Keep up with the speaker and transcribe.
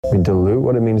We dilute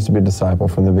what it means to be a disciple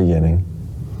from the beginning.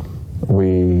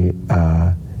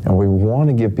 And we want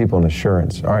to give people an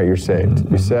assurance. All right, you're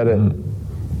saved. You said it.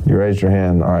 You raised your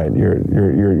hand. All right,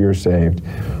 you're saved.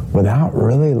 Without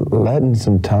really letting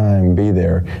some time be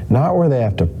there, not where they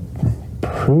have to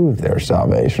prove their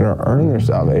salvation or earn their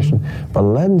salvation, but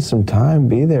letting some time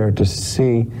be there to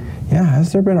see, yeah,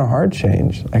 has there been a heart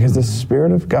change? Like, is the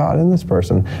Spirit of God in this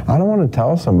person? I don't want to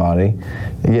tell somebody,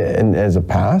 as a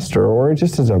pastor or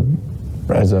just as a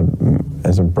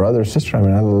brother, sister, I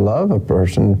mean, I love a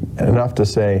person enough to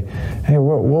say, hey,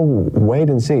 we'll wait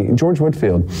and see. George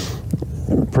Whitefield,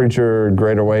 preacher,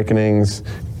 Great Awakenings,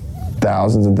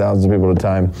 thousands and thousands of people at a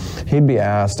time, he'd be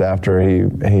asked after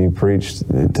he preached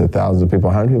to thousands of people,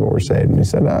 how many people were saved? And he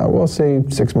said, we'll see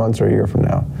 6 months or a year from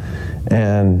now.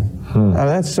 And I mean,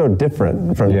 that's so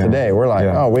different from today. We're like,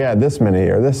 oh, we had this many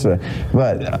or this,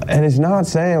 and he's not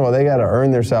saying, well, they got to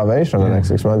earn their salvation in the next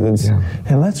 6 months.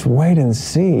 And let's wait and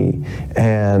see.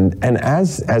 And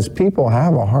as people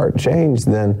have a heart change,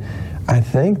 then I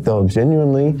think they'll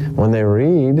genuinely, when they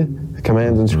read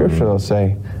commands in Scripture, they'll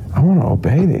say, I want to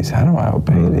obey these. How do I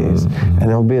obey these? And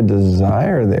there'll be a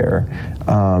desire there,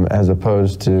 as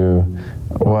opposed to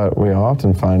what we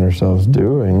often find ourselves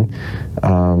doing,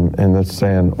 and that's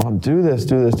saying, well, do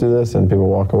this, and people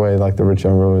walk away like the rich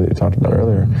young ruler that you talked about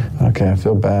earlier. Okay, I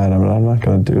feel bad. I mean, I'm not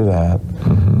going to do that.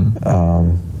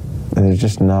 And there's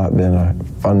just not been a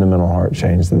fundamental heart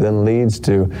change that then leads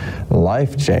to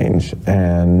life change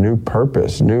and new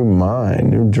purpose, new mind,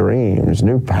 new dreams,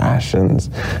 new passions,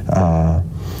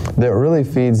 that really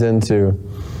feeds into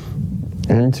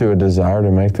a desire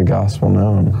to make the gospel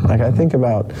known. Like, I think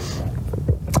about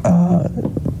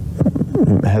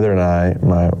Heather and I,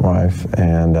 my wife,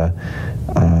 and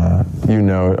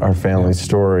our family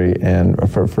story, and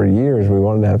for years we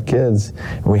wanted to have kids.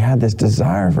 We had this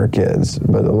desire for kids,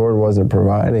 but the Lord wasn't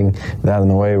providing that in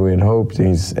the way we had hoped.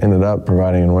 He's ended up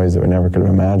providing in ways that we never could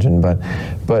have imagined. But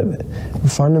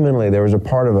fundamentally, there was a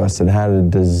part of us that had a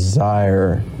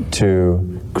desire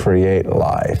to create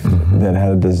life, that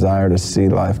had a desire to see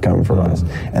life come from us.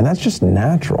 And that's just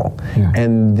natural.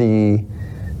 And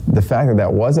the fact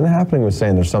that wasn't happening was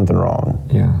saying there's something wrong.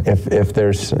 If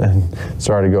there's,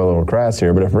 sorry to go a little crass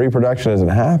here, but if reproduction isn't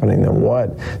happening, then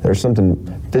what? There's something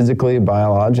physically,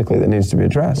 biologically that needs to be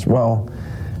addressed. Well,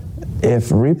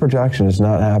 if reproduction is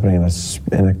not happening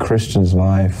in a Christian's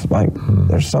life, like,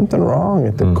 there's something wrong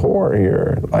at the core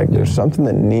here. Like, there's something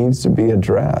that needs to be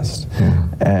addressed.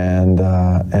 And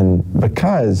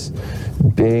because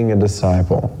being a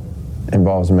disciple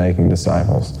involves making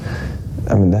disciples,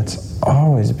 I mean, that's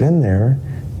always been there.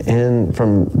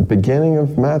 From beginning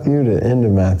of Matthew to end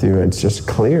of Matthew, it's just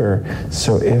clear.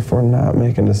 So if we're not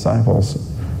making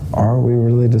disciples, are we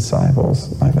really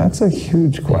disciples? Like, that's a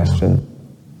huge question.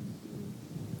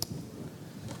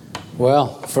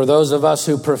 Well, for those of us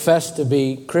who profess to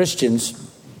be Christians,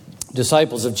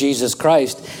 disciples of Jesus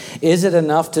Christ, is it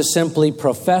enough to simply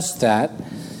profess that,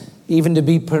 even to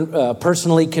be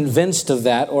personally convinced of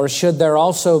that, or should there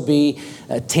also be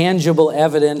tangible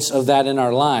evidence of that in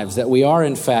our lives, that we are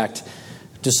in fact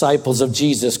disciples of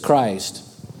Jesus Christ?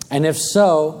 And if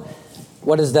so,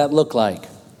 what does that look like?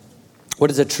 What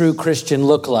does a true Christian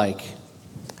look like?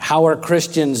 How are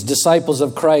Christians, disciples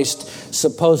of Christ,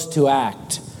 supposed to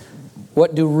act?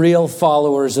 What do real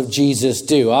followers of Jesus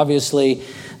do? Obviously,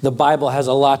 the Bible has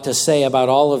a lot to say about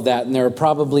all of that, and there are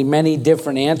probably many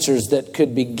different answers that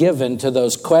could be given to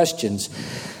those questions.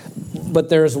 But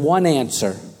there's one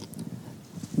answer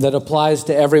that applies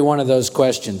to every one of those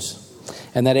questions,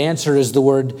 and that answer is the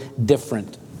word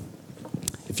different.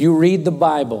 If you read the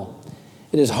Bible,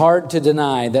 it is hard to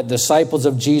deny that disciples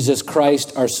of Jesus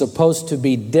Christ are supposed to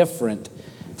be different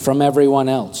from everyone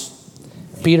else.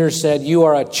 Peter said, "You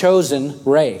are a chosen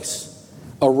race,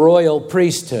 a royal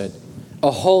priesthood, a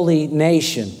holy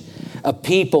nation, a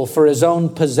people for his own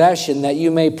possession, that you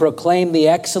may proclaim the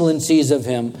excellencies of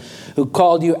him who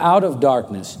called you out of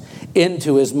darkness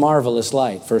into his marvelous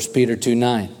light." 1 Peter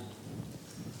 2:9.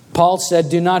 Paul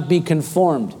said, "Do not be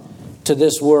conformed to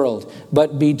this world,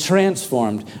 but be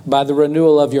transformed by the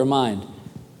renewal of your mind."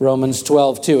 Romans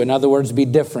 12:2. In other words, be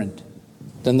different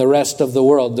than the rest of the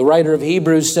world. The writer of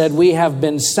Hebrews said, "We have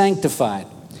been sanctified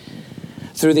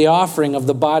through the offering of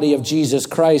the body of Jesus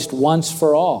Christ once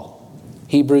for all."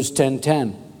 Hebrews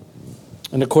 10:10.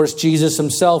 And of course, Jesus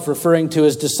himself, referring to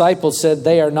his disciples, said,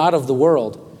 "They are not of the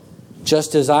world,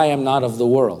 just as I am not of the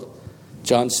world."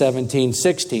 John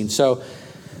 17:16. So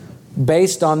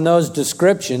based on those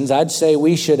descriptions, I'd say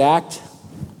we should act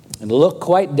and look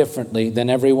quite differently than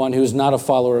everyone who's not a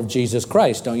follower of Jesus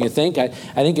Christ, don't you think? I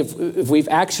think if we've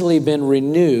actually been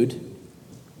renewed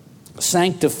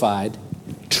sanctified,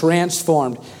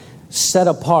 transformed, set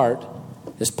apart,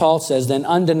 as Paul says, then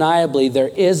undeniably there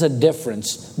is a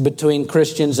difference between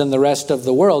Christians and the rest of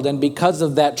the world. And because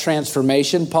of that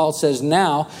transformation, Paul says,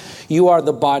 now you are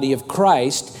the body of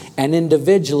Christ and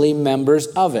individually members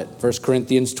of it. 1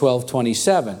 Corinthians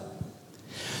 12:27.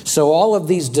 So all of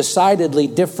these decidedly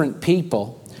different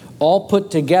people, all put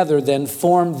together, then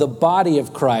form the body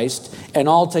of Christ, an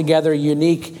altogether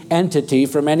unique entity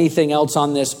from anything else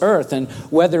on this earth. And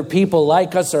whether people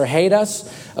like us or hate us,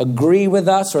 agree with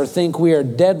us or think we are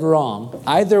dead wrong,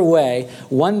 either way,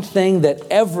 one thing that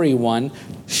everyone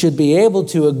should be able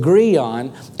to agree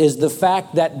on is the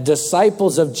fact that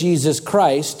disciples of Jesus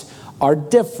Christ are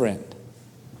different.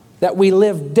 That we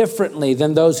live differently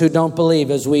than those who don't believe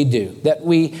as we do. That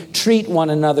we treat one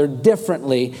another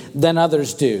differently than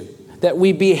others do. That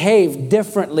we behave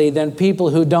differently than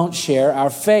people who don't share our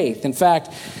faith. In fact,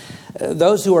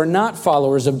 those who are not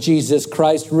followers of Jesus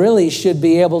Christ really should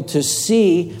be able to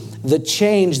see the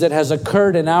change that has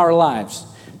occurred in our lives.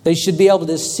 They should be able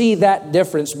to see that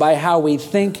difference by how we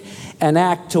think and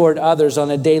act toward others on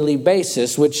a daily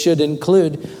basis, which should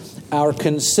include our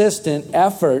consistent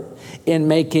effort in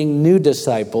making new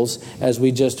disciples, as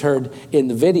we just heard in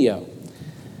the video.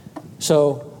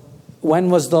 So,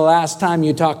 when was the last time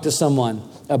you talked to someone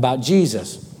about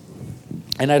Jesus?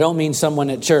 And I don't mean someone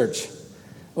at church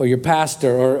or your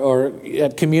pastor or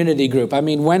at community group. I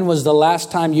mean, when was the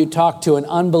last time you talked to an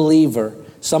unbeliever,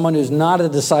 someone who's not a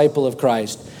disciple of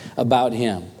Christ, about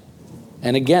him?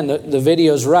 And again, the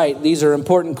video's right. These are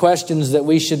important questions that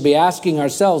we should be asking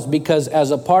ourselves, because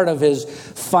as a part of his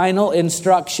final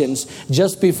instructions,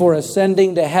 just before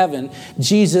ascending to heaven,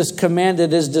 Jesus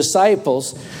commanded his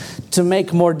disciples to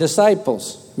make more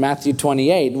disciples. Matthew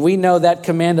 28. We know that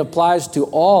command applies to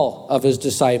all of his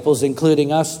disciples,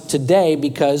 including us today,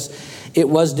 because it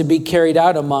was to be carried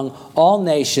out among all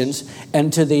nations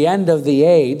and to the end of the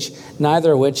age,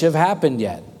 neither of which have happened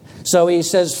yet. So he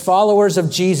says, followers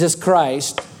of Jesus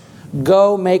Christ,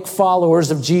 go make followers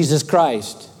of Jesus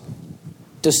Christ.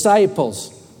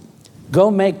 Disciples, go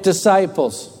make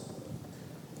disciples.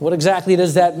 What exactly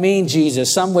does that mean,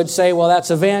 Jesus? Some would say, well,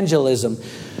 that's evangelism.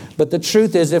 But the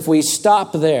truth is, if we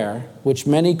stop there, which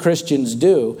many Christians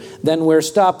do, then we're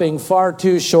stopping far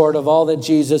too short of all that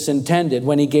Jesus intended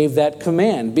when he gave that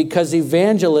command, because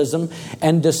evangelism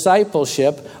and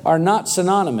discipleship are not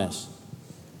synonymous.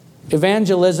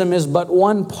 Evangelism is but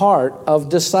one part of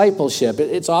discipleship.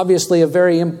 It's obviously a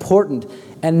very important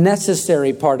and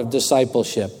necessary part of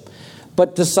discipleship.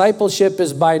 But discipleship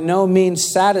is by no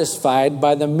means satisfied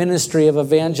by the ministry of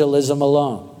evangelism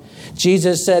alone.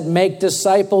 Jesus said, make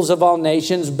disciples of all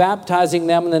nations, baptizing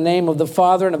them in the name of the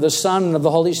Father and of the Son and of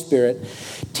the Holy Spirit,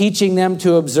 teaching them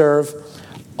to observe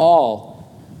all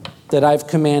that I've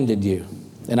commanded you.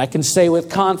 And I can say with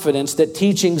confidence that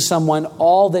teaching someone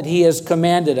all that he has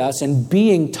commanded us and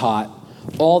being taught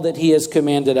all that he has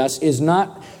commanded us is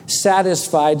not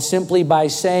satisfied simply by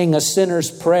saying a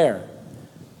sinner's prayer.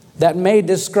 That may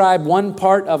describe one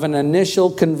part of an initial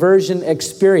conversion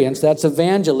experience, that's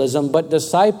evangelism, but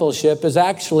discipleship is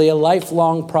actually a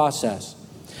lifelong process.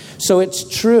 So it's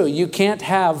true, you can't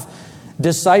have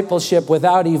discipleship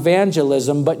without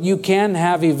evangelism, but you can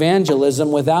have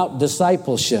evangelism without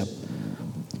discipleship.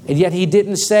 And yet he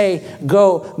didn't say,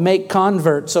 go make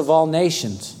converts of all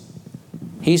nations.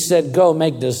 He said, go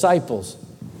make disciples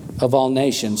of all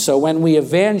nations. So when we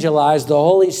evangelize, the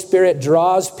Holy Spirit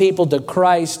draws people to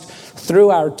Christ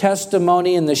through our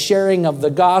testimony and the sharing of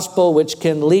the gospel, which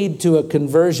can lead to a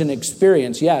conversion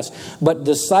experience, yes. But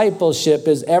discipleship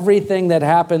is everything that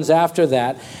happens after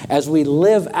that as we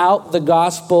live out the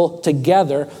gospel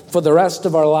together for the rest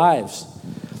of our lives.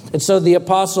 And so the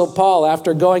Apostle Paul,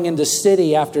 after going into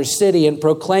city after city and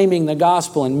proclaiming the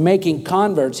gospel and making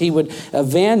converts, he would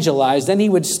evangelize, then he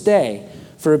would stay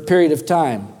for a period of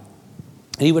time.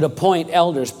 He would appoint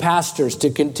elders, pastors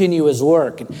to continue his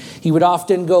work. He would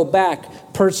often go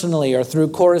back personally or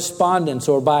through correspondence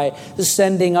or by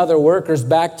sending other workers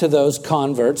back to those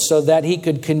converts so that he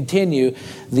could continue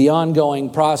the ongoing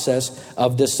process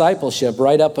of discipleship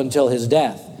right up until his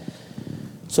death.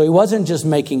 So he wasn't just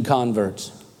making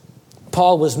converts.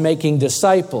 Paul was making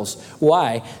disciples.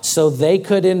 Why? So they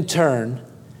could in turn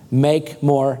make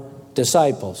more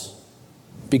disciples.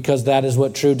 Because that is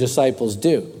what true disciples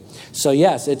do. So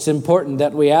yes, it's important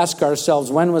that we ask ourselves,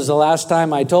 when was the last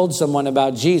time I told someone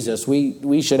about Jesus?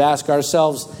 We should ask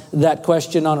ourselves that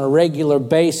question on a regular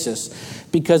basis,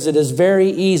 because it is very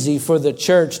easy for the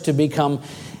church to become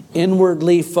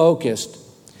inwardly focused,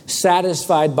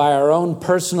 satisfied by our own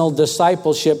personal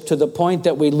discipleship to the point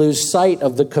that we lose sight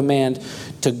of the command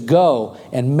to go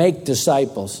and make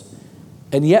disciples.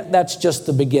 And yet that's just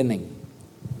the beginning.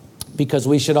 Because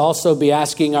we should also be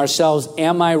asking ourselves,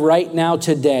 am I right now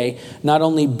today not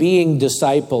only being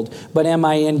discipled, but am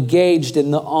I engaged in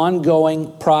the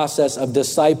ongoing process of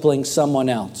discipling someone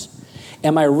else?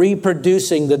 Am I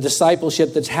reproducing the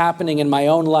discipleship that's happening in my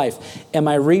own life? Am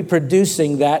I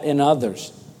reproducing that in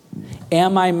others?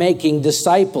 Am I making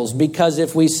disciples? Because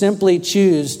if we simply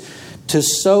choose to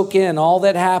soak in all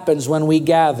that happens when we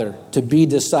gather to be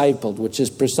discipled, which is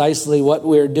precisely what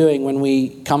we're doing when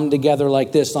we come together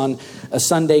like this on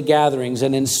Sunday gatherings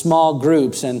and in small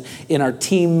groups and in our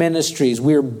team ministries,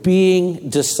 we're being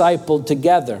discipled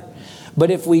together.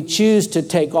 But if we choose to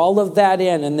take all of that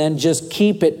in and then just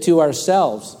keep it to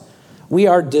ourselves, we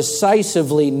are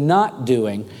decisively not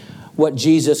doing what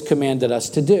Jesus commanded us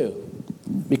to do.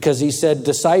 Because he said,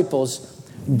 disciples,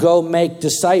 go make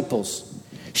disciples.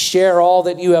 Share all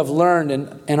that you have learned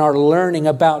and are learning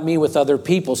about me with other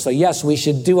people. So yes, we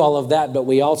should do all of that, but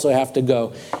we also have to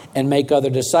go and make other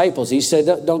disciples. He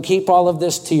said, don't keep all of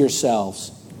this to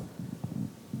yourselves.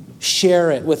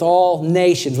 Share it with all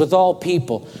nations, with all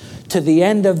people, to the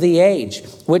end of the age,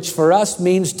 which for us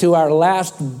means to our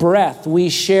last breath. We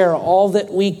share all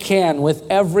that we can with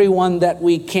everyone that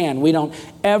we can. We don't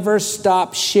ever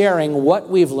stop sharing what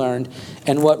we've learned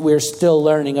and what we're still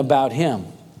learning about him.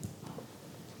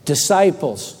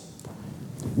 Disciples.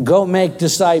 Go make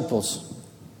disciples.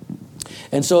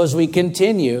 And so as we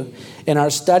continue in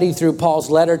our study through Paul's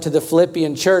letter to the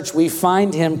Philippian church, we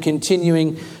find him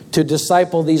continuing to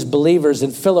disciple these believers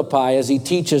in Philippi as he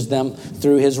teaches them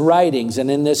through his writings. And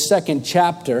in this second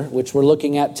chapter, which we're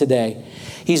looking at today,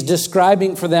 he's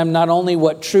describing for them not only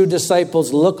what true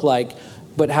disciples look like,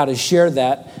 but how to share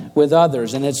that with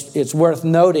others. And it's worth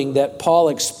noting that Paul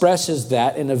expresses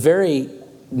that in a very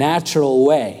natural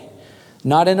way,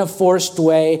 not in a forced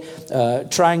way,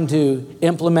 trying to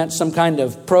implement some kind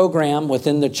of program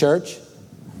within the church,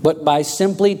 but by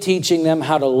simply teaching them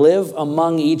how to live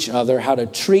among each other, how to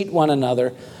treat one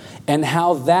another, and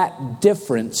how that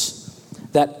difference,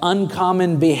 that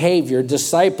uncommon behavior,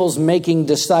 disciples making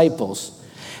disciples,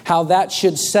 how that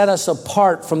should set us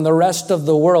apart from the rest of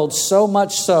the world, so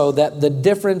much so that the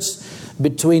difference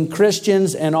between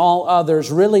Christians and all others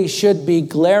really should be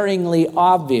glaringly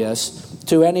obvious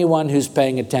to anyone who's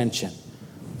paying attention.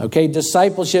 Okay,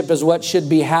 discipleship is what should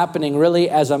be happening really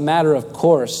as a matter of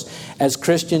course as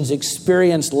Christians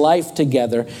experience life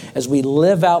together, as we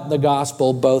live out the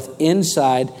gospel both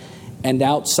inside and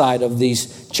outside of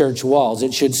these church walls.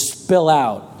 It should spill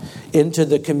out into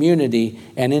the community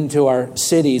and into our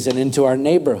cities and into our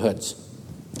neighborhoods.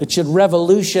 It should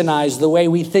revolutionize the way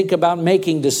we think about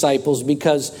making disciples,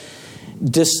 because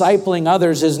discipling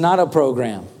others is not a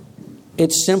program.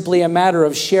 It's simply a matter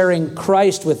of sharing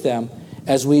Christ with them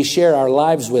as we share our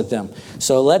lives with them.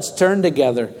 So let's turn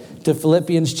together to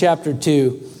Philippians chapter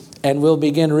 2, and we'll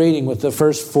begin reading with the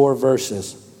first 4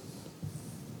 verses.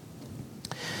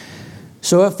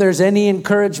 So if there's any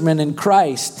encouragement in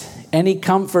Christ, any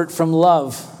comfort from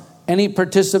love, any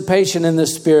participation in the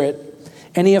Spirit,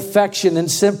 any affection and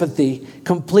sympathy,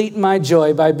 complete my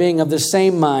joy by being of the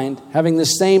same mind, having the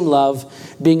same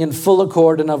love, being in full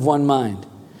accord and of one mind.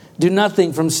 Do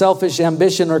nothing from selfish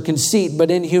ambition or conceit, but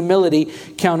in humility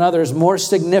count others more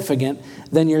significant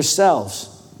than yourselves.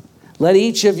 Let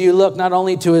each of you look not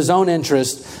only to his own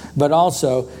interest, but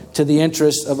also to the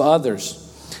interests of others.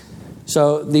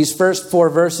 So these first 4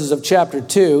 verses of chapter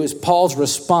 2 is Paul's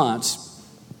response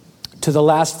to the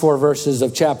last 4 verses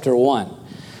of chapter 1.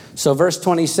 So verse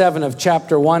 27 of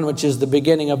chapter 1, which is the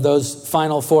beginning of those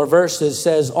final 4 verses,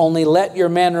 says, "Only let your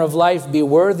manner of life be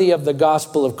worthy of the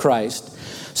gospel of Christ,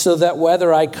 so that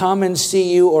whether I come and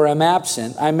see you or am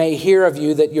absent, I may hear of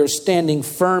you that you're standing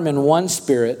firm in one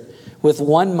spirit, with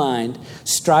one mind,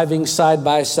 striving side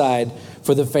by side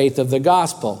for the faith of the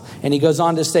gospel." And he goes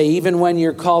on to say, even when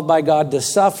you're called by God to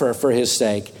suffer for his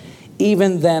sake,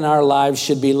 even then our lives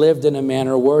should be lived in a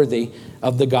manner worthy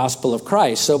of the gospel of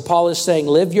Christ. So Paul is saying,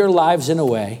 live your lives in a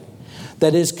way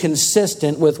that is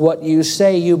consistent with what you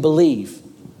say you believe.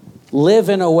 Live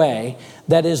in a way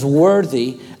that is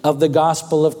worthy of the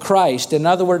gospel of Christ. In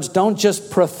other words, don't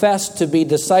just profess to be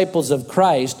disciples of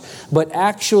Christ, but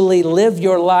actually live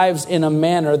your lives in a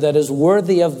manner that is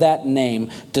worthy of that name,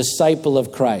 disciple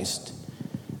of Christ.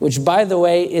 Which, by the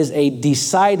way, is a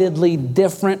decidedly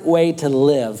different way to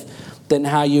live than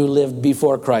how you lived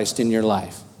before Christ in your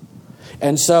life.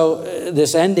 And so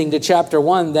this ending to chapter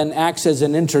 1 then acts as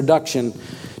an introduction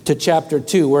to chapter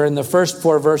 2, where in the first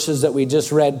 4 verses that we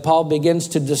just read, Paul begins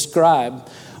to describe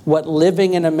what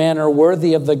living in a manner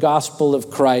worthy of the gospel of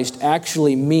Christ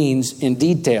actually means in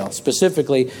detail,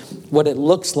 specifically what it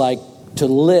looks like to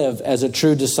live as a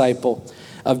true disciple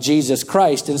of Jesus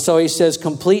Christ. And so he says,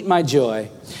 complete my joy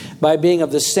by being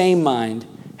of the same mind,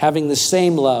 having the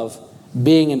same love,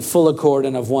 being in full accord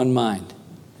and of one mind.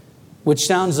 Which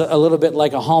sounds a little bit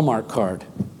like a Hallmark card,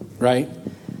 right?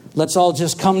 Let's all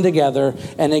just come together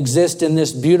and exist in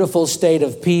this beautiful state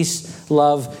of peace,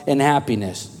 love, and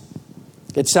happiness.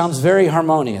 It sounds very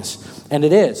harmonious, and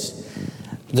it is.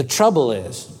 The trouble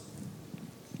is,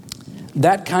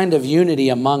 that kind of unity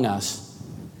among us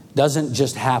doesn't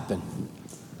just happen.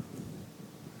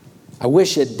 I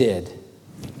wish it did,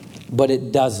 but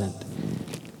it doesn't.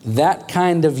 That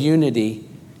kind of unity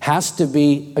has to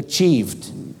be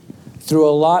achieved through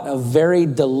a lot of very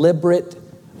deliberate,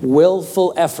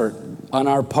 willful effort on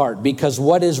our part, because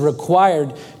what is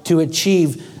required to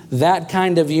achieve that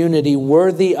kind of unity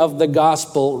worthy of the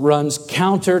gospel runs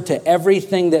counter to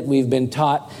everything that we've been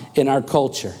taught in our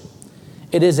culture.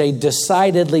 It is a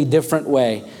decidedly different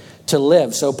way to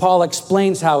live. So Paul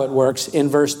explains how it works in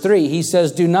verse 3. He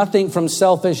says, do nothing from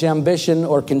selfish ambition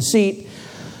or conceit,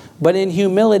 but in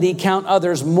humility count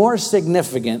others more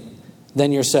significant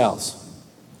than yourselves.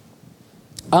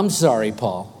 I'm sorry,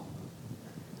 Paul.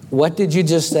 What did you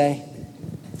just say?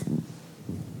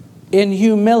 In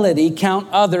humility, count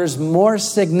others more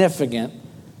significant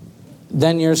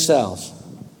than yourselves.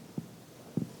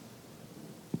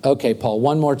 Okay, Paul,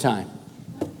 one more time.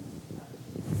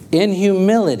 In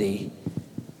humility,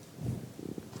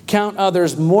 count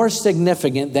others more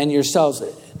significant than yourselves.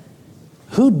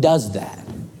 Who does that?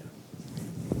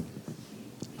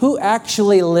 Who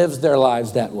actually lives their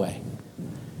lives that way?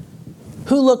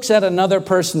 Who looks at another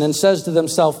person and says to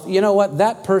themselves, you know what,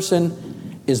 that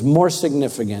person is more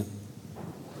significant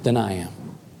than I am?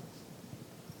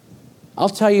 I'll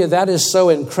tell you, that is so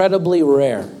incredibly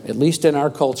rare, at least in our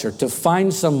culture, to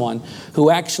find someone who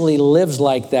actually lives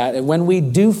like that. And when we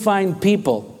do find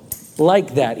people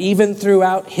like that, even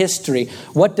throughout history,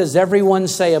 what does everyone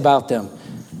say about them?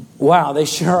 Wow, they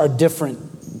sure are different.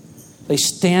 They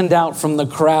stand out from the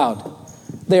crowd.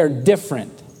 They are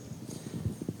different.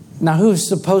 Now, who's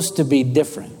supposed to be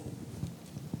different?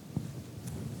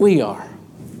 We are.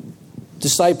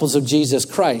 Disciples of Jesus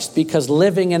Christ, because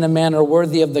living in a manner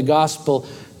worthy of the gospel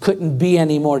couldn't be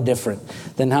any more different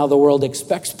than how the world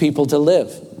expects people to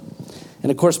live.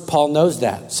 And of course, Paul knows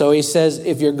that. So he says,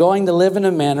 if you're going to live in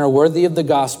a manner worthy of the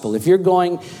gospel, if you're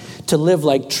going to live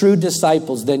like true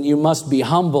disciples, then you must be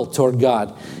humble toward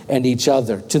God and each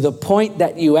other, to the point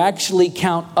that you actually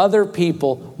count other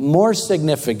people more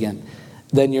significant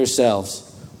than yourselves.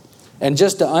 And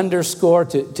just to underscore,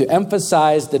 to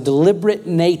emphasize the deliberate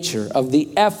nature of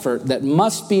the effort that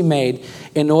must be made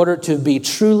in order to be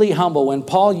truly humble, when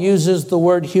Paul uses the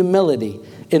word humility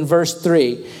in verse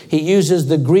 3, he uses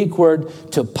the Greek word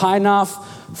tapainos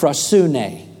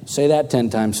phrasune. Say that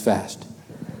 10 times fast.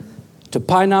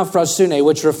 Tapainos phrasune,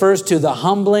 which refers to the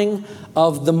humbling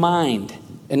of the mind.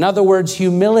 In other words,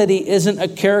 humility isn't a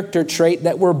character trait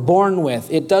that we're born with.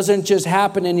 It doesn't just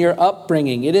happen in your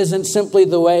upbringing. It isn't simply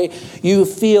the way you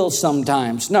feel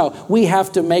sometimes. No, we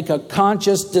have to make a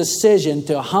conscious decision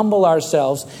to humble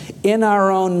ourselves in our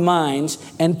own minds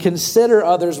and consider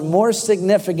others more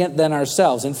significant than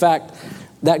ourselves. In fact,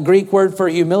 that Greek word for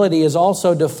humility is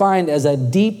also defined as a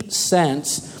deep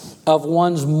sense of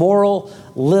one's moral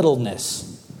littleness.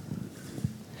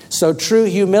 So true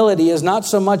humility is not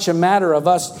so much a matter of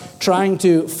us trying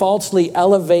to falsely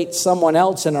elevate someone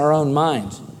else in our own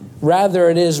minds. Rather,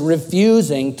 it is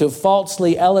refusing to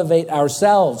falsely elevate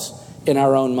ourselves in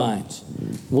our own minds.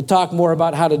 We'll talk more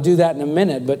about how to do that in a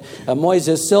minute, but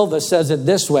Moises Silva says it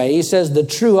this way. He says the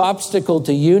true obstacle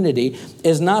to unity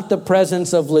is not the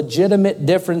presence of legitimate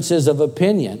differences of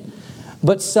opinion,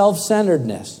 but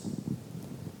self-centeredness.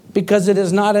 Because it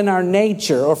is not in our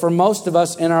nature, or for most of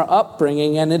us in our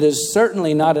upbringing, and it is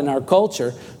certainly not in our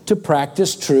culture, to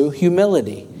practice true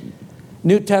humility.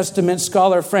 New Testament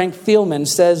scholar Frank Thielman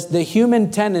says the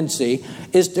human tendency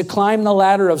is to climb the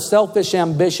ladder of selfish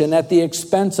ambition at the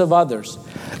expense of others.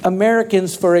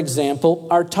 Americans, for example,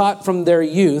 are taught from their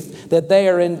youth that they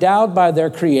are endowed by their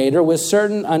Creator with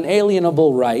certain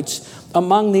unalienable rights.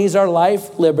 Among these are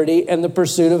life, liberty, and the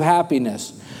pursuit of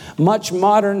happiness. Much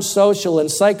modern social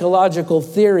and psychological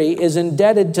theory is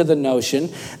indebted to the notion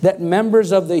that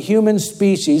members of the human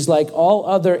species, like all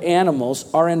other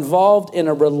animals, are involved in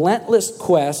a relentless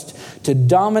quest to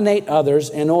dominate others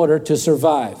in order to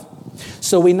survive.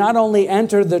 So we not only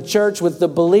enter the church with the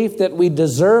belief that we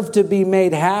deserve to be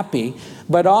made happy,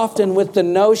 but often with the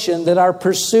notion that our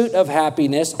pursuit of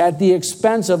happiness at the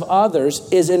expense of others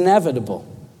is inevitable.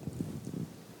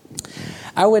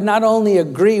 I would not only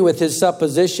agree with his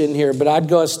supposition here, but I'd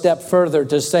go a step further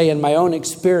to say in my own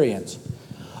experience,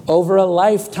 over a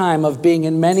lifetime of being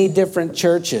in many different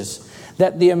churches,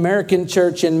 that the American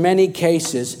church in many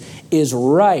cases is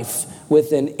rife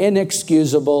with an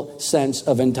inexcusable sense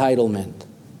of entitlement,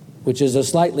 which is a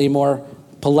slightly more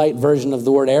polite version of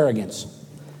the word arrogance.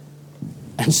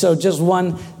 And so just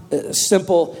one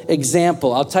simple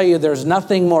example. I'll tell you, there's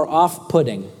nothing more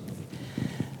off-putting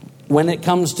when it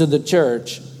comes to the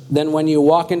church than when you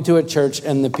walk into a church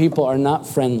and the people are not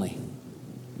friendly.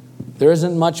 There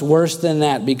isn't much worse than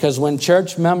that, because when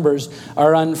church members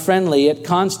are unfriendly, it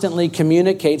constantly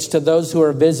communicates to those who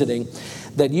are visiting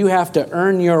that you have to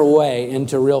earn your way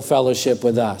into real fellowship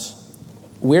with us.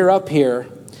 We're up here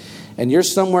and you're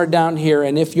somewhere down here,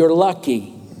 and if you're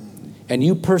lucky and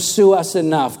you pursue us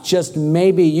enough, just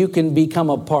maybe you can become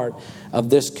a part of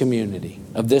this community,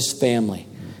 of this family,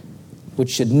 which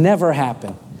should never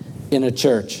happen in a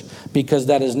church, because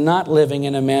that is not living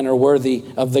in a manner worthy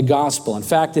of the gospel. In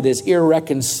fact, it is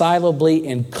irreconcilably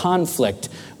in conflict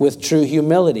with true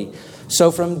humility.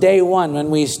 So from day one, when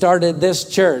we started this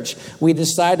church, we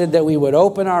decided that we would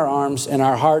open our arms and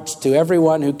our hearts to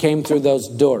everyone who came through those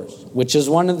doors, which is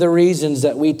one of the reasons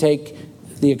that we take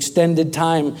the extended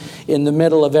time in the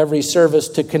middle of every service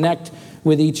to connect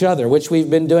with each other, which we've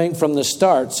been doing from the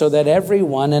start, so that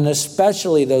everyone, and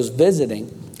especially those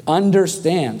visiting,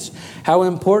 understands how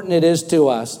important it is to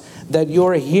us that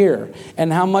you're here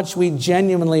and how much we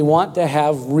genuinely want to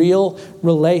have real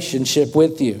relationship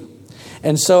with you.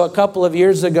 And so a couple of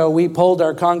years ago, we polled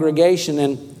our congregation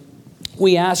and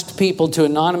we asked people to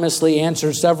anonymously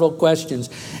answer several questions.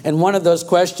 And one of those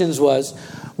questions was,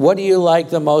 what do you like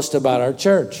the most about our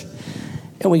church?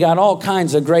 And we got all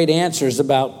kinds of great answers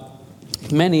about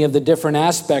many of the different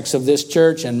aspects of this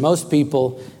church, and most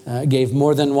people gave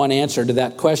more than one answer to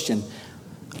that question.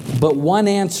 But one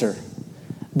answer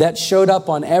that showed up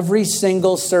on every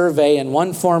single survey in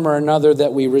one form or another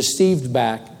that we received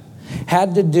back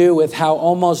had to do with how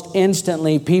almost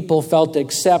instantly people felt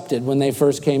accepted when they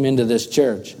first came into this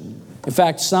church. In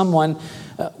fact, someone,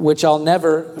 which I'll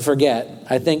never forget,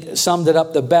 I think summed it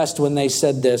up the best when they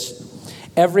said this: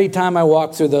 every time I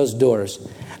walk through those doors,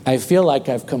 I feel like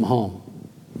I've come home.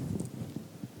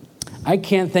 I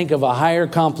can't think of a higher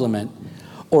compliment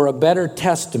or a better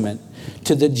testament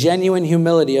to the genuine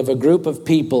humility of a group of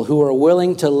people who are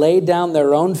willing to lay down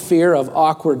their own fear of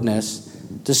awkwardness,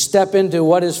 to step into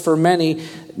what is for many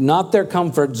not their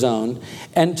comfort zone,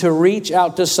 and to reach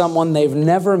out to someone they've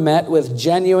never met with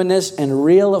genuineness and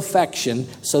real affection,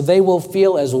 so they will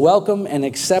feel as welcome and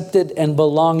accepted and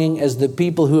belonging as the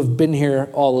people who have been here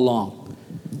all along.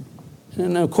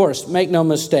 And of course, make no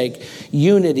mistake,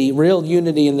 unity, real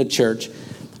unity in the church,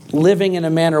 living in a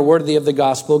manner worthy of the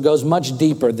gospel, goes much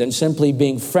deeper than simply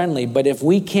being friendly. But if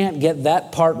we can't get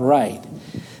that part right,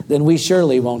 then we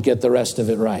surely won't get the rest of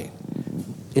it right.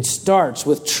 It starts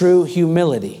with true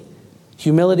humility.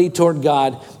 Humility toward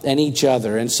God and each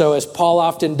other. And so, as Paul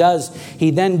often does,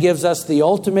 he then gives us the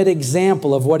ultimate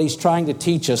example of what he's trying to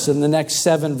teach us in the next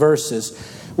 7 verses,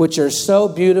 which are so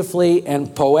beautifully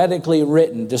and poetically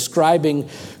written, describing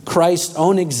Christ's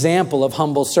own example of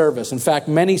humble service. In fact,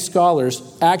 many scholars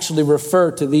actually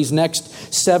refer to these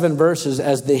next 7 verses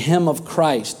as the hymn of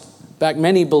Christ. In fact,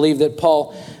 many believe that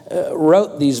Paul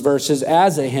wrote these verses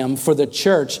as a hymn for the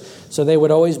church, so they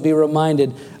would always be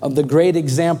reminded of the great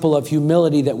example of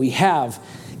humility that we have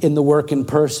in the work and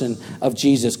person of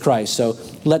Jesus Christ. So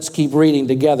let's keep reading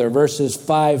together, verses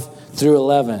 5 through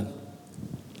 11.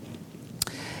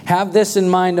 Have this in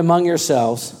mind among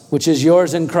yourselves, which is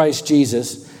yours in Christ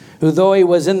Jesus, who though he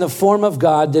was in the form of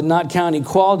God, did not count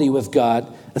equality with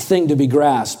God a thing to be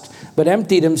grasped, but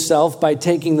emptied himself by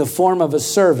taking the form of a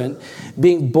servant,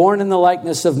 being born in the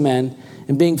likeness of men,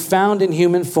 and being found in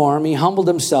human form, he humbled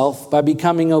himself by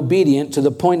becoming obedient to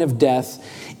the point of death,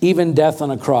 even death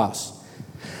on a cross.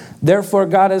 Therefore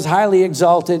God has highly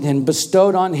exalted and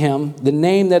bestowed on him the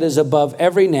name that is above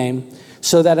every name,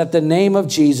 so that at the name of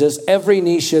Jesus every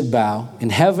knee should bow, in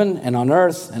heaven and on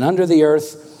earth and under the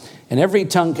earth, and every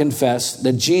tongue confess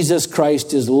that Jesus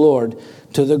Christ is Lord,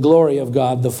 to the glory of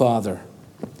God the Father.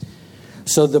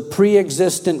 So the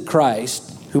pre-existent Christ,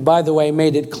 who by the way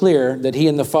made it clear that he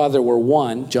and the Father were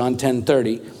one, John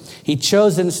 10:30, he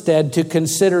chose instead to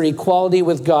consider equality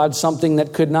with God something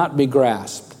that could not be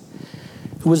grasped.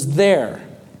 Who was there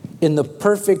in the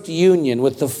perfect union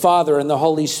with the Father and the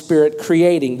Holy Spirit,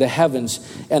 creating the heavens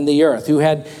and the earth, who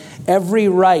had every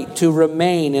right to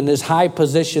remain in his high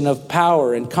position of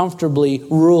power and comfortably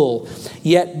rule,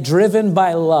 yet driven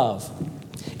by love.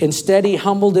 Instead, he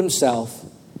humbled himself,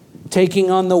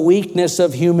 taking on the weakness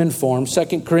of human form.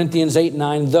 2 Corinthians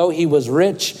 8:9, though he was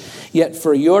rich, Yet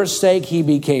for your sake he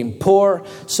became poor,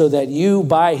 so that you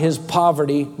by his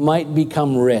poverty might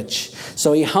become rich.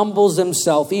 So he humbles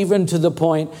himself even to the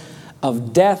point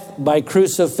of death by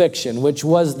crucifixion, which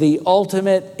was the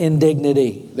ultimate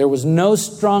indignity. There was no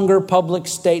stronger public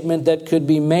statement that could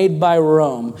be made by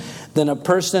Rome than a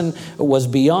person who was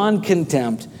beyond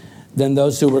contempt than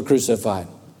those who were crucified.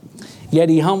 Yet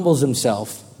he humbles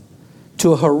himself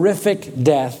to a horrific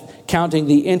death, counting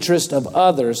the interest of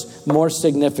others more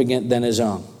significant than his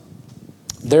own,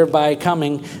 thereby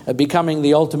becoming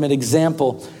the ultimate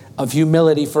example of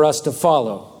humility for us to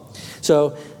follow.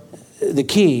 So the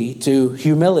key to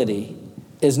humility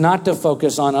is not to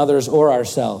focus on others or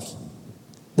ourselves.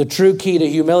 The true key to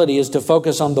humility is to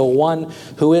focus on the one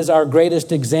who is our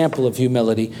greatest example of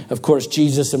humility, of course,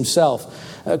 Jesus himself.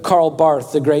 Karl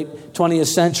Barth, the great 20th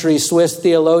century Swiss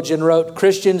theologian, wrote,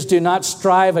 "Christians do not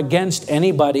strive against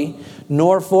anybody,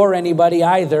 nor for anybody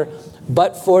either,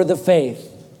 but for the faith."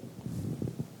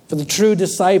 For the true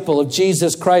disciple of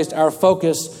Jesus Christ, our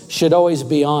focus should always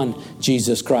be on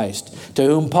Jesus Christ, to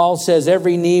whom Paul says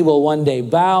every knee will one day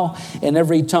bow and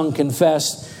every tongue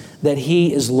confess that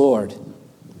he is Lord.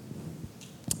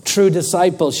 True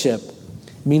discipleship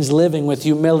means living with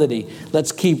humility.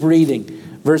 Let's keep reading.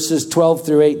 Verses 12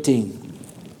 through 18.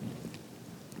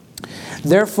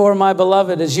 "Therefore, my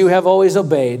beloved, as you have always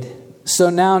obeyed, so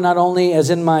now not only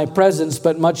as in my presence,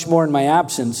 but much more in my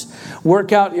absence,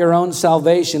 work out your own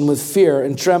salvation with fear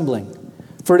and trembling.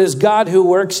 For it is God who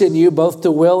works in you both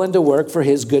to will and to work for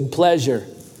his good pleasure.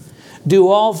 Do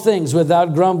all things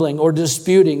without grumbling or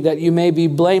disputing, that you may be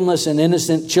blameless and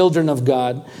innocent children of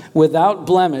God, without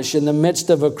blemish in the midst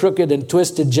of a crooked and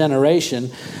twisted generation,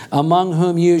 among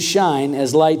whom you shine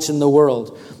as lights in the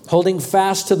world, holding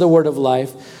fast to the word of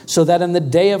life, so that in the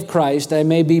day of Christ I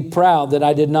may be proud that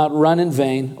I did not run in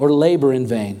vain or labor in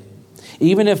vain.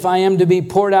 Even if I am to be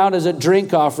poured out as a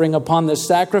drink offering upon the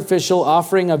sacrificial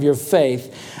offering of your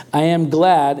faith, I am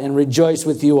glad and rejoice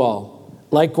with you all.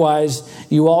 Likewise,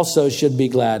 you also should be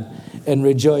glad and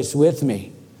rejoice with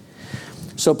me."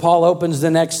 So Paul opens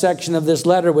the next section of this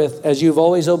letter with, "As you've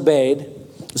always obeyed,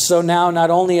 so now not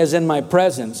only as in my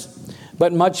presence,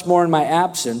 but much more in my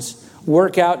absence,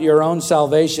 work out your own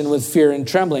salvation with fear and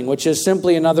trembling," which is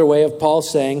simply another way of Paul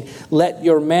saying, let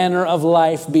your manner of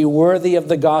life be worthy of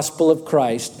the gospel of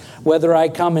Christ, whether I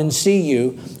come and see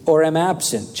you or am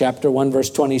absent. Chapter 1, verse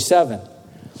 27.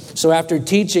 So after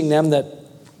teaching them that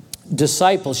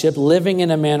discipleship, living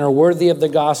in a manner worthy of the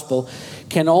gospel,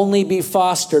 can only be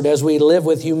fostered as we live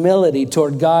with humility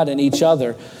toward God and each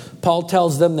other, Paul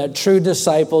tells them that true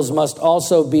disciples must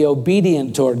also be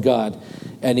obedient toward God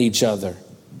and each other.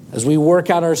 As we work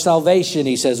out our salvation,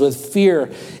 he says, with fear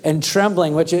and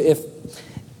trembling, which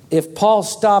if Paul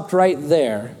stopped right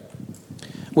there,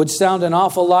 would sound an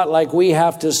awful lot like we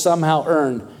have to somehow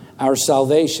earn our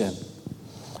salvation,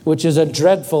 which is a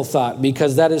dreadful thought,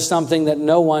 because that is something that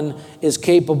no one is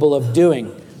capable of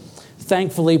doing.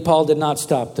 Thankfully, Paul did not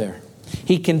stop there.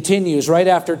 He continues right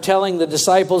after telling the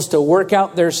disciples to work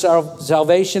out their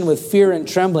salvation with fear and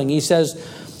trembling. He says,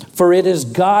 "For it is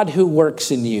God who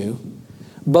works in you,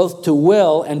 both to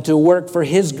will and to work for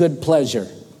his good pleasure."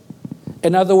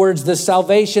 In other words, the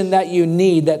salvation that you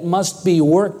need, that must be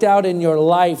worked out in your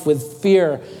life with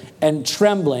fear and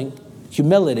trembling,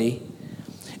 humility,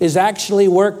 is actually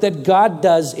work that God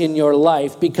does in your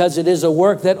life, because it is a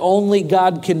work that only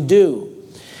God can do.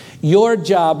 Your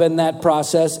job in that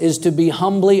process is to be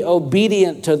humbly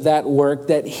obedient to that work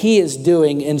that he is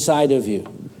doing inside of you.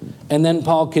 And then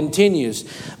Paul continues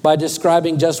by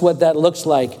describing just what that looks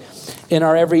like in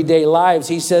our everyday lives.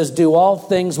 He says, "Do all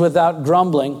things without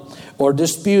grumbling or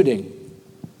disputing."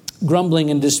 Grumbling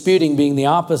and disputing being the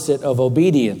opposite of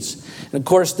obedience. And of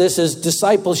course, this is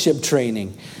discipleship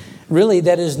training, really,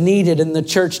 that is needed in the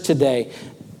church today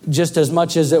just as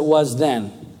much as it was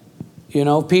then. You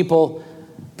know, people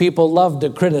love to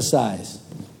criticize.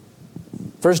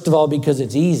 First of all, because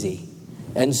it's easy.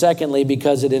 And secondly,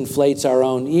 because it inflates our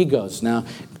own egos. Now,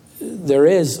 there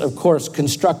is, of course,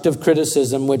 constructive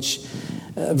criticism, which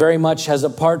very much has a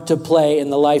part to play in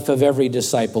the life of every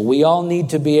disciple. We all need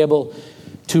to be able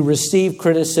to receive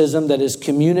criticism that is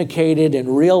communicated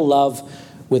in real love,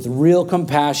 with real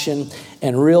compassion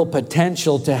and real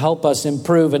potential to help us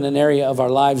improve in an area of our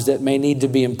lives that may need to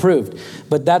be improved.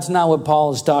 But that's not what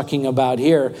Paul is talking about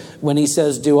here when he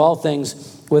says, "Do all things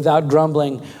without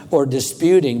grumbling or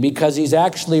disputing," because he's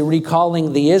actually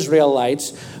recalling the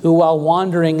Israelites who, while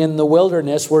wandering in the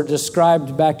wilderness, were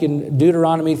described back in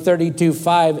Deuteronomy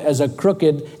 32:5 as a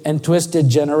crooked and twisted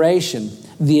generation,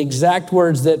 the exact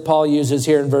words that Paul uses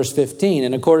here in verse 15.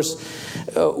 And of course,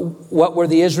 what were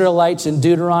the Israelites in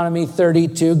Deuteronomy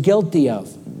 32 guilty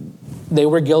of? They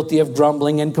were guilty of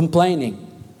grumbling and complaining,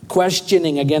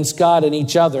 questioning against God and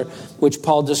each other, which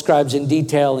Paul describes in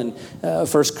detail in 1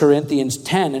 Corinthians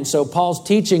 10. And so Paul's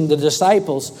teaching the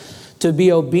disciples to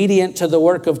be obedient to the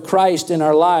work of Christ in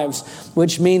our lives,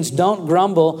 which means don't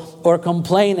grumble or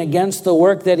complain against the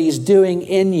work that he's doing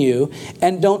in you,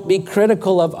 and don't be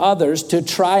critical of others to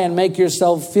try and make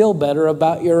yourself feel better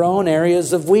about your own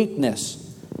areas of weakness.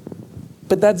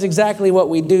 But that's exactly what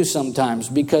we do sometimes,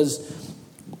 because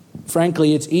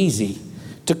frankly, it's easy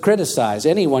to criticize.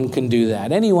 Anyone can do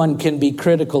that. Anyone can be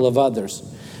critical of others.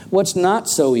 What's not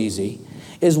so easy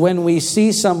is when we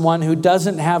see someone who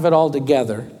doesn't have it all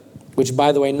together, which,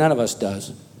 by the way, none of us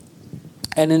does.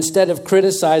 And instead of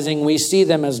criticizing, we see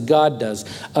them as God does,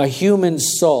 a human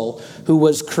soul who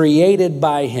was created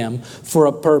by him for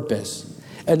a purpose.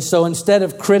 And so instead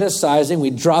of criticizing, we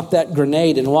drop that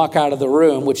grenade and walk out of the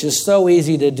room, which is so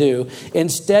easy to do.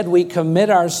 Instead, we commit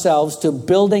ourselves to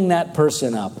building that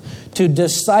person up, to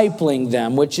discipling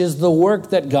them, which is the work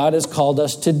that God has called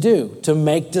us to do, to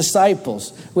make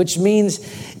disciples, which means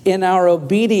in our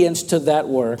obedience to that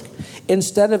work,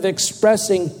 instead of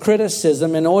expressing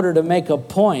criticism in order to make a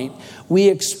point, we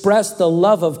express the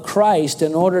love of Christ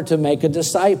in order to make a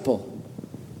disciple.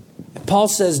 Paul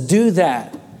says, do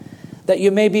that you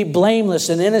may be blameless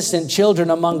and innocent children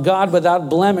among God without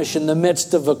blemish in the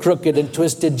midst of a crooked and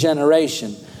twisted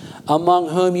generation, among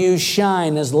whom you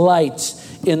shine as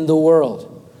lights in the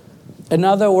world. In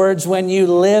other words, when you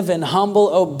live in humble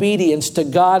obedience to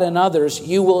God and others,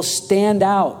 you will stand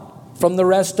out from the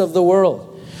rest of the world.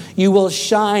 You will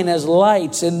shine as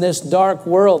lights in this dark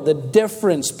world. The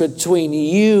difference between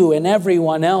you and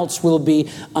everyone else will be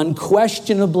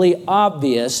unquestionably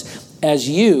obvious as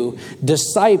you,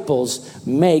 disciples,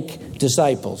 make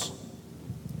disciples.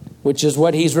 Which is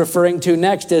what he's referring to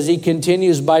next as he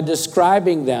continues by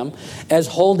describing them as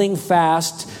holding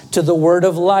fast to the word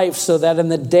of life, so that in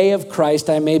the day of Christ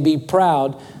I may be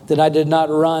proud that I did not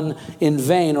run in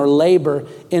vain or labor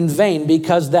in vain.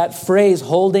 Because that phrase,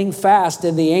 holding fast,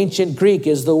 in the ancient Greek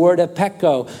is the word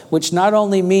epeko, which not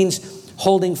only means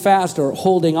holding fast or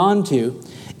holding on to,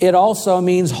 it also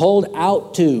means hold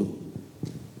out to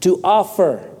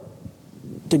offer,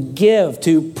 to give,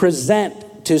 to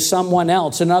present to someone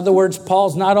else. In other words,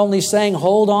 Paul's not only saying,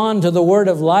 hold on to the word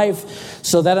of life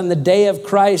so that in the day of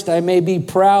Christ I may be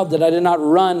proud that I did not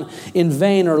run in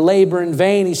vain or labor in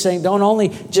vain. He's saying, don't only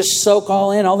just soak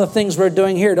all in all the things we're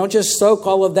doing here. Don't just soak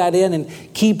all of that in and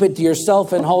keep it to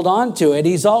yourself and hold on to it.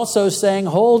 He's also saying,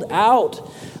 hold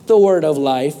out the word of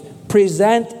life,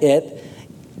 present it,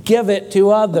 give it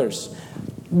to others.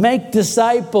 Make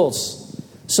disciples,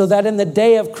 so that in the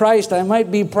day of Christ I might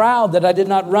be proud that I did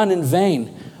not run in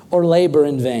vain or labor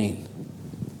in vain.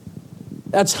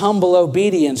 That's humble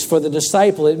obedience for the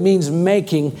disciple. It means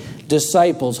making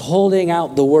disciples, holding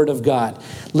out the word of God.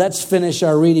 Let's finish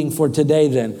our reading for today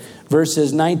then,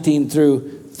 verses 19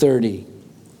 through 30.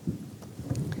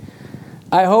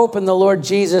 I hope in the Lord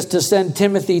Jesus to send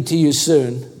Timothy to you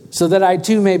soon, so that I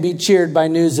too may be cheered by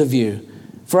news of you.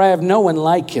 For I have no one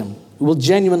like him who will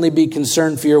genuinely be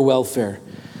concerned for your welfare.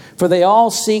 For they all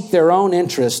seek their own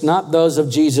interests, not those of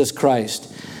Jesus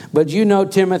Christ. But you know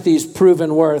Timothy's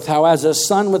proven worth, how as a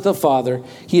son with the Father,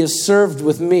 he has served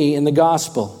with me in the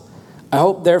gospel. I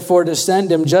hope therefore to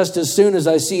send him just as soon as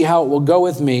I see how it will go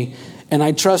with me, and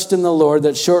I trust in the Lord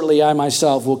that shortly I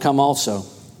myself will come also.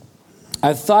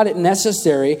 I've thought it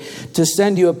necessary to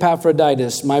send you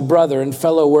Epaphroditus, my brother and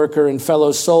fellow worker and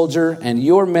fellow soldier, and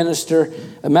your messenger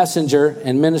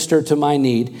and minister to my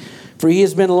need. For he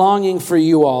has been longing for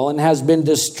you all and has been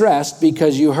distressed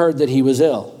because you heard that he was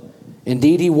ill.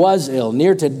 Indeed, he was ill,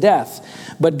 near to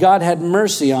death. But God had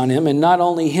mercy on him, and not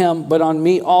only him, but on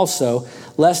me also,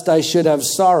 lest I should have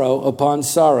sorrow upon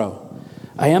sorrow.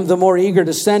 I am the more eager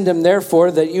to send him,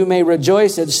 therefore, that you may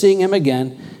rejoice at seeing him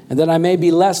again, and that I may be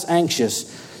less anxious.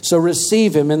 So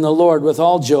receive him in the Lord with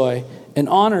all joy, and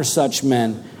honor such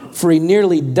men, for he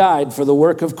nearly died for the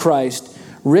work of Christ,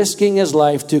 risking his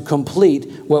life to complete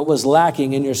what was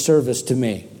lacking in your service to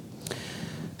me.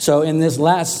 So in this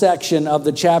last section of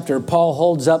the chapter, Paul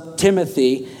holds up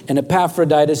Timothy and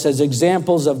Epaphroditus as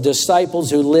examples of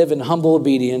disciples who live in humble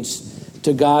obedience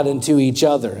to God and to each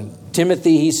other. And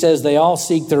Timothy, he says, they all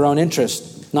seek their own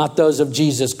interests, not those of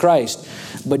Jesus Christ.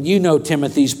 But you know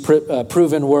Timothy's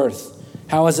proven worth,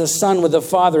 how as a son with the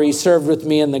Father he served with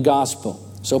me in the gospel.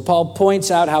 So Paul points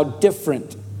out how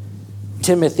different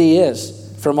Timothy is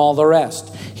from all the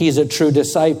rest. He's a true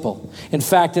disciple. In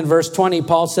fact, in verse 20,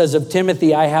 Paul says of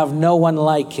Timothy, I have no one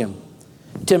like him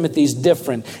Timothy's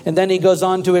different. And then he goes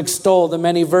on to extol the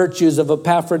many virtues of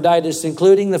Epaphroditus,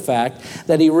 including the fact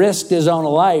that he risked his own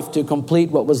life to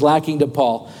complete what was lacking to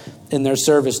Paul in their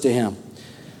service to him.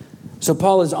 So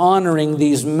Paul is honoring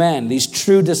these men, these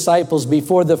true disciples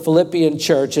before the Philippian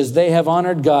church, as they have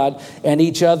honored God and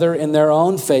each other in their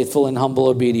own faithful and humble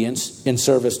obedience in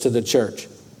service to the church.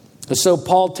 And so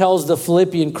Paul tells the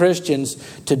Philippian Christians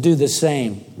to do the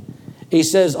same. He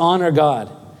says, honor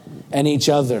God and each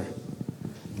other.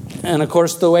 And of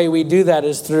course, the way we do that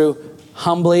is through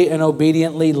humbly and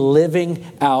obediently living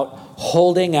out,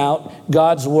 holding out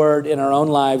God's word in our own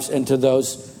lives and to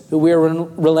those who we're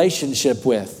in relationship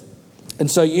with. And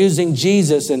so using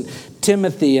Jesus and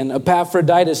Timothy and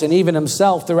Epaphroditus and even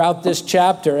himself throughout this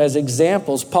chapter as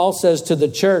examples, Paul says to the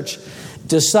church,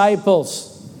 disciples,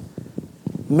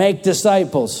 make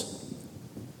disciples.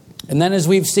 And then as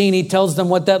we've seen, he tells them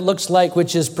what that looks like,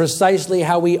 which is precisely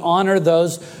how we honor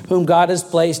those whom God has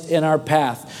placed in our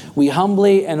path. We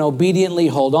humbly and obediently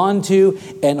hold on to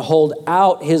and hold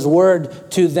out his word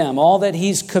to them. All that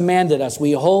he's commanded us,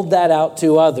 we hold that out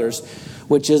to others,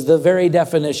 which is the very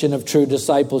definition of true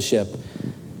discipleship.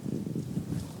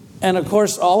 And of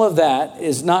course, all of that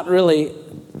is not really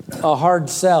a hard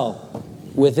sell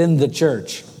within the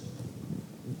church,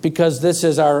 because this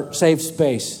is our safe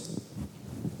space.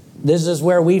 This is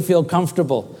where we feel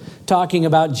comfortable talking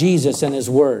about Jesus and his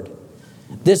word.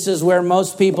 This is where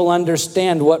most people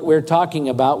understand what we're talking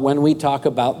about when we talk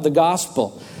about the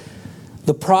gospel.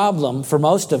 The problem for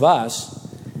most of us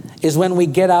is when we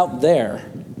get out there,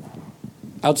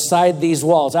 outside these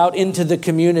walls, out into the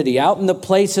community, out in the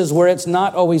places where it's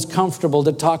not always comfortable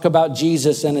to talk about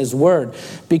Jesus and his word,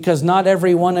 because not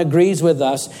everyone agrees with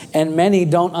us and many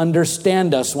don't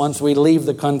understand us once we leave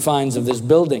the confines of this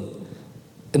building.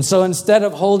 And so instead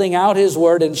of holding out his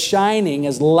word and shining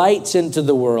as lights into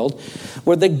the world,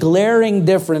 where the glaring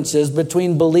differences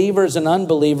between believers and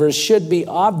unbelievers should be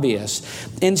obvious,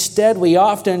 instead we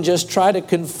often just try to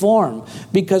conform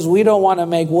because we don't want to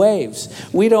make waves.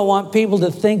 We don't want people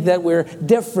to think that we're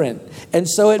different. And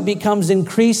so it becomes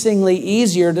increasingly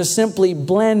easier to simply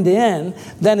blend in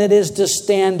than it is to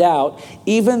stand out,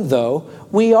 even though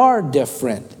we are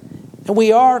different. And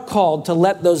we are called to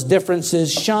let those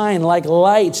differences shine like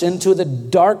lights into the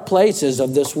dark places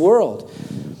of this world.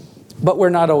 But we're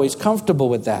not always comfortable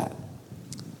with that,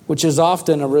 which is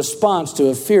often a response to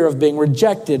a fear of being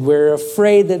rejected. We're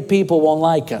afraid that people won't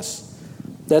like us,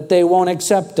 that they won't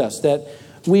accept us, that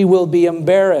we will be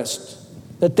embarrassed,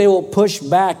 that they will push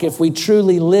back if we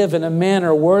truly live in a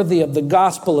manner worthy of the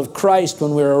gospel of Christ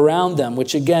when we're around them,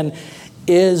 which again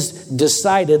is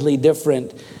decidedly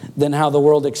different than how the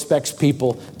world expects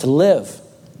people to live.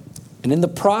 And in the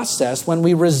process, when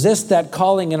we resist that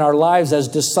calling in our lives as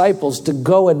disciples to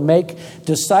go and make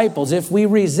disciples, if we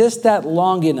resist that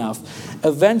long enough,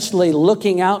 eventually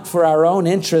looking out for our own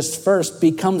interests first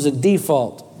becomes a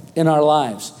default in our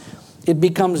lives. It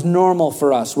becomes normal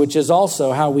for us, which is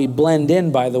also how we blend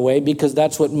in, by the way, because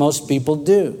that's what most people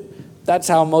do. That's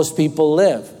how most people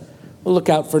live. We'll look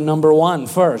out for number one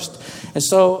first. And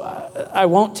so I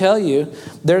won't tell you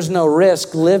there's no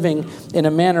risk living in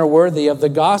a manner worthy of the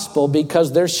gospel,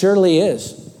 because there surely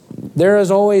is. There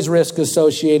is always risk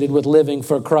associated with living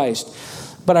for Christ.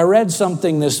 But I read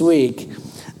something this week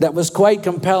that was quite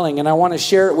compelling, and I want to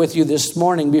share it with you this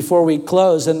morning before we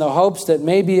close, in the hopes that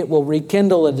maybe it will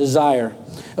rekindle a desire,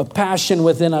 a passion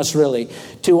within us really,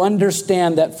 to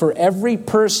understand that for every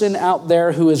person out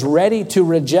there who is ready to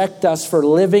reject us for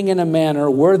living in a manner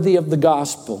worthy of the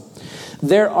gospel,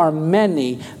 there are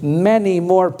many, many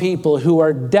more people who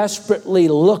are desperately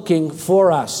looking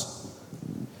for us.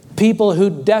 People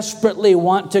who desperately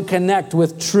want to connect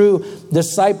with true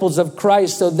disciples of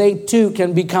Christ so they too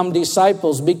can become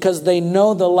disciples, because they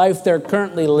know the life they're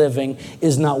currently living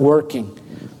is not working.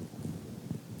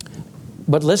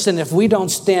 But listen, if we don't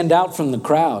stand out from the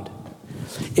crowd,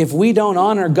 if we don't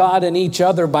honor God and each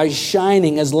other by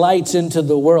shining as lights into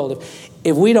the world,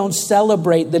 if we don't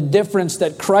celebrate the difference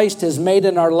that Christ has made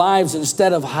in our lives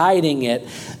instead of hiding it,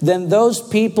 then those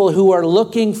people who are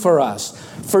looking for us,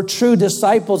 for true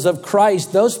disciples of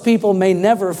Christ, those people may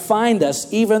never find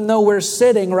us, even though we're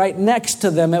sitting right next to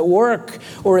them at work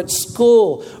or at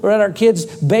school or at our kids'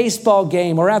 baseball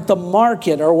game or at the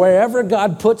market or wherever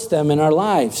God puts them in our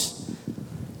lives.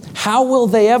 How will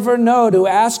they ever know to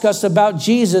ask us about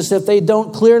Jesus if they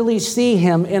don't clearly see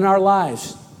him in our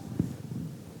lives?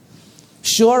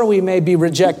 Sure, we may be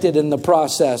rejected in the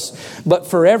process, but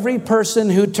for every person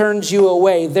who turns you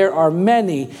away, there are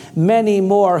many, many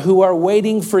more who are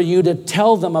waiting for you to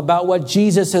tell them about what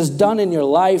Jesus has done in your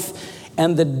life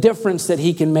and the difference that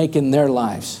he can make in their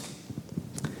lives.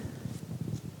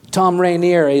 Tom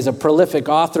Rainier is a prolific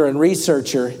author and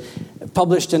researcher,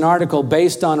 published an article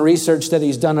based on research that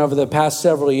he's done over the past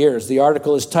several years. The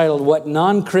article is titled, "What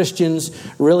Non-Christians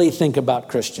Really Think About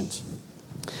Christians."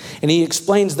 And he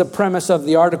explains the premise of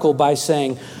the article by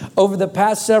saying, over the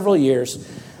past several years,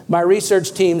 my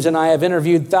research teams and I have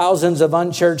interviewed thousands of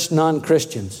unchurched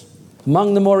non-Christians.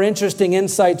 Among the more interesting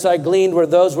insights I gleaned were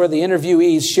those where the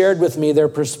interviewees shared with me their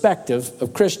perspective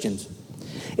of Christians.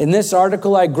 In this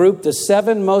article, I grouped the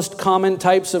 7 most common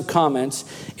types of comments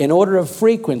in order of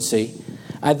frequency.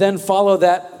 I then follow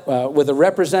that with a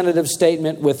representative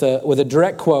statement with a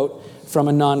direct quote from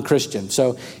a non-Christian.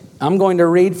 So I'm going to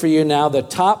read for you now the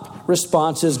top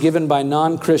responses given by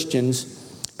non-Christians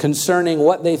concerning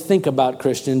what they think about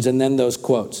Christians, and then those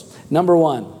quotes. Number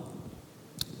 1,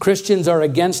 Christians are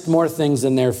against more things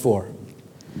than they're for.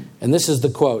 And this is the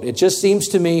quote. "It just seems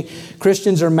to me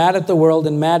Christians are mad at the world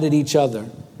and mad at each other.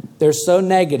 They're so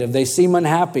negative. They seem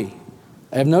unhappy.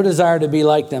 I have no desire to be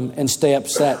like them and stay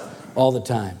upset all the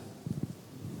time."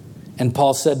 And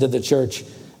Paul said to the church,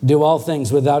 "Do all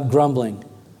things without grumbling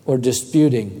or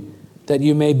disputing, that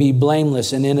you may be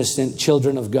blameless and innocent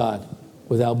children of God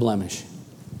without blemish."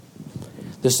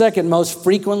 The second most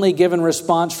frequently given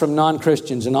response from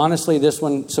non-Christians, and honestly this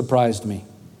one surprised me.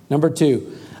 Number 2,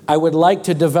 "I would like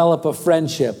to develop a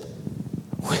friendship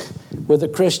with a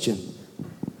Christian."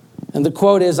 And the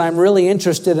quote is, "I'm really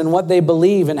interested in what they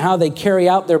believe and how they carry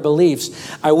out their beliefs.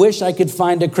 I wish I could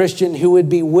find a Christian who would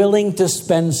be willing to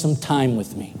spend some time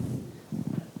with me."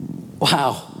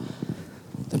 Wow.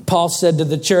 And Paul said to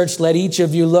the church, "Let each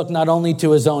of you look not only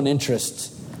to his own interests,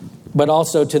 but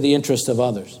also to the interests of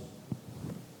others."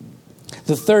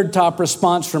 The third top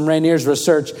response from Rainier's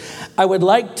research, "I would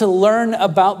like to learn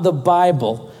about the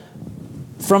Bible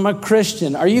from a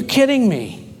Christian." Are you kidding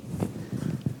me?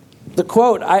 The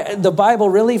quote, "The Bible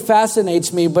really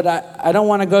fascinates me, but I don't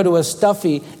want to go to a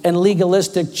stuffy and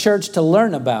legalistic church to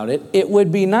learn about it. It would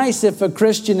be nice if a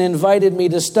Christian invited me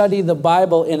to study the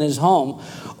Bible in his home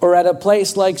or at a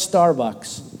place like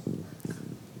Starbucks."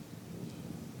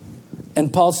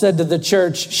 And Paul said to the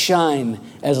church, "Shine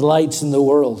as lights in the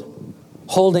world,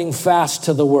 holding fast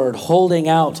to the word, holding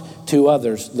out to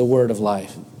others the word of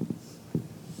life."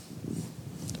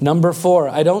 Number 4,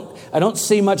 I don't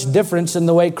see much difference in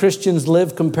the way Christians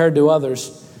live compared to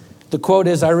others. The quote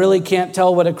is, "I really can't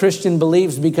tell what a Christian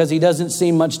believes because he doesn't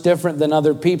seem much different than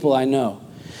other people I know.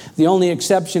 The only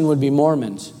exception would be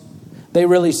Mormons. They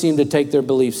really seem to take their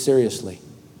beliefs seriously."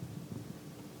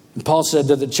 And Paul said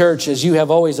to the church, "As you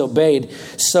have always obeyed,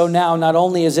 so now not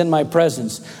only as in my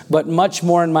presence, but much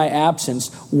more in my absence,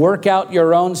 work out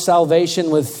your own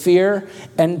salvation with fear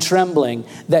and trembling,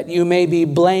 that you may be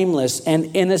blameless and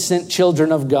innocent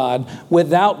children of God,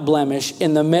 without blemish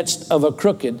in the midst of a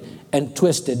crooked and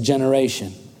twisted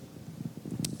generation."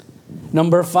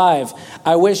 Number 5,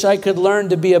 "I wish I could learn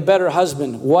to be a better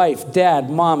husband, wife, dad,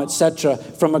 mom, etc.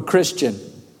 from a Christian."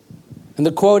 And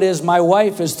the quote is, "My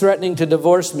wife is threatening to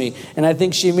divorce me, and I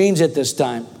think she means it this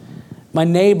time. My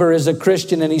neighbor is a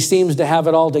Christian, and he seems to have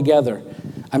it all together.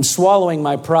 I'm swallowing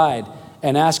my pride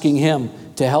and asking him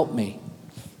to help me."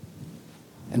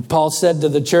 And Paul said to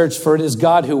the church, "For it is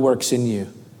God who works in you,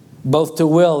 both to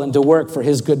will and to work for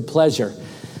his good pleasure.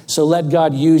 So let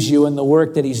God use you in the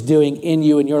work that he's doing in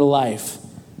you in your life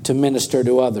to minister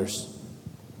to others."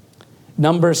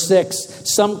 Number 6,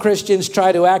 "Some Christians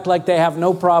try to act like they have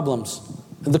no problems."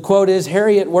 The quote is,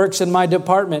 "Harriet works in my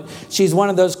department. She's one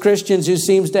of those Christians who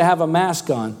seems to have a mask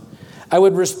on. I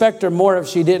would respect her more if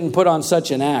she didn't put on such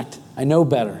an act. I know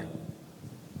better."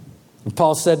 And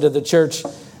Paul said to the church,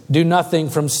 "Do nothing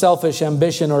from selfish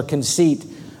ambition or conceit,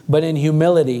 but in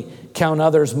humility count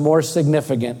others more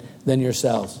significant than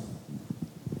yourselves."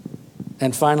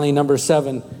 And finally, number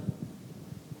 7,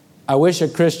 "I wish a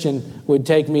Christian would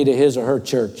take me to his or her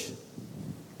church."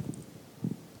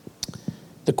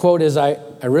 The quote is, I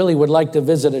really would like to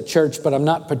visit a church, but I'm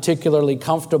not particularly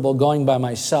comfortable going by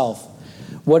myself.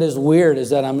 What is weird is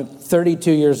that I'm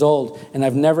 32 years old and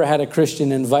I've never had a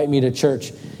Christian invite me to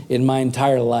church in my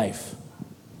entire life."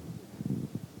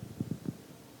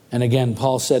 And again,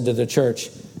 Paul said to the church,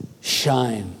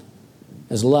 "Shine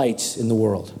as lights in the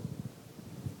world."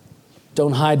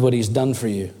 Don't hide what he's done for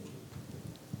you.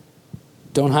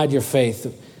 Don't hide your faith.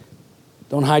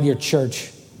 Don't hide your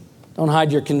church. Don't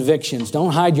hide your convictions.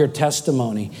 Don't hide your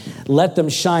testimony. Let them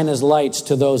shine as lights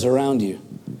to those around you.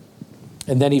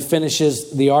 And then he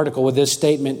finishes the article with this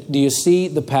statement. Do you see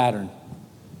the pattern?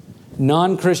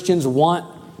 Non-Christians want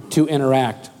to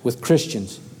interact with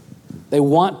Christians. They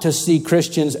want to see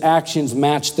Christians' actions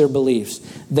match their beliefs.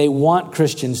 They want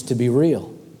Christians to be real.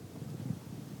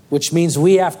 which means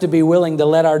we have to be willing to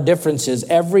let our differences,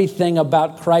 everything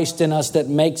about Christ in us that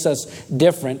makes us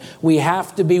different, we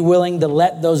have to be willing to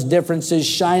let those differences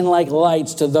shine like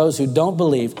lights to those who don't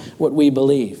believe what we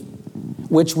believe,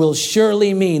 which will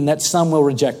surely mean that some will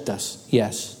reject us,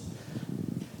 yes.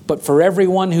 But for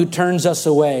everyone who turns us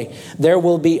away, there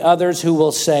will be others who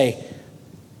will say,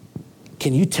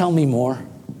 can you tell me more?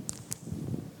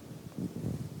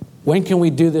 When can we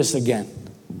do this again?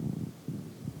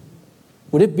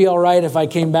 Would it be all right if I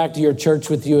came back to your church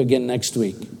with you again next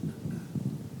week?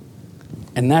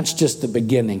 And that's just the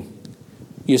beginning,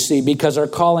 you see, because our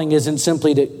calling isn't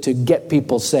simply to get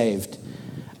people saved.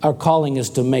 Our calling is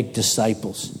to make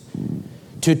disciples,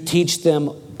 to teach them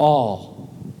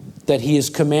all that He has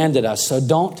commanded us. So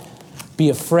don't be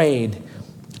afraid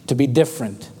to be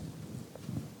different.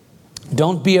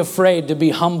 Don't be afraid to be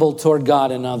humble toward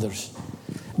God and others.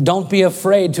 Don't be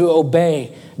afraid to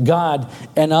obey God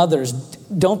and others.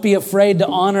 Don't be afraid to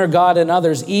honor God and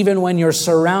others, even when you're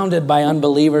surrounded by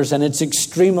unbelievers and it's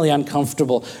extremely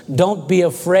uncomfortable. Don't be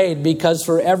afraid, because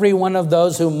for every one of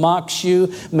those who mocks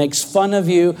you, makes fun of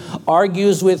you,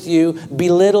 argues with you,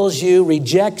 belittles you,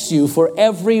 rejects you, for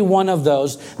every one of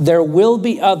those, there will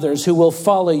be others who will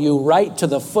follow you right to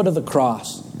the foot of the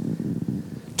cross.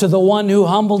 To the one who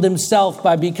humbled himself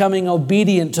by becoming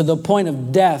obedient to the point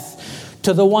of death,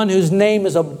 to the one whose name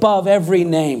is above every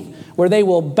name, where they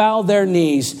will bow their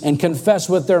knees and confess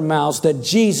with their mouths that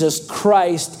Jesus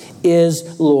Christ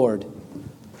is Lord.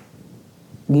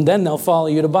 And then they'll follow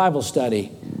you to Bible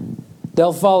study.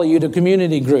 They'll follow you to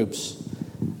community groups.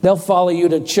 They'll follow you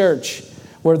to church,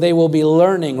 where they will be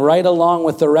learning right along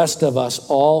with the rest of us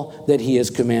all that He has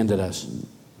commanded us.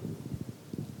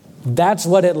 That's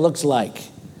what it looks like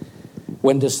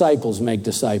when disciples make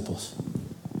disciples.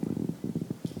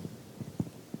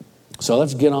 So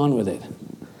let's get on with it.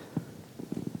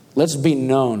 Let's be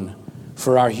known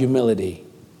for our humility.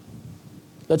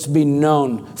 Let's be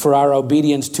known for our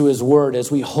obedience to His word as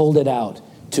we hold it out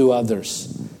to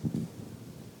others.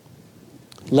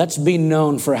 Let's be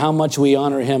known for how much we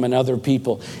honor Him and other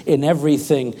people in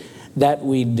everything that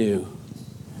we do.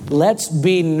 Let's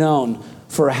be known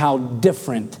for how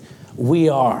different we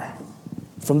are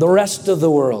from the rest of the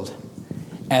world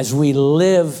as we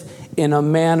live in a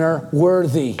manner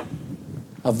worthy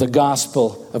of the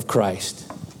gospel of Christ.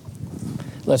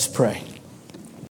 Let's pray.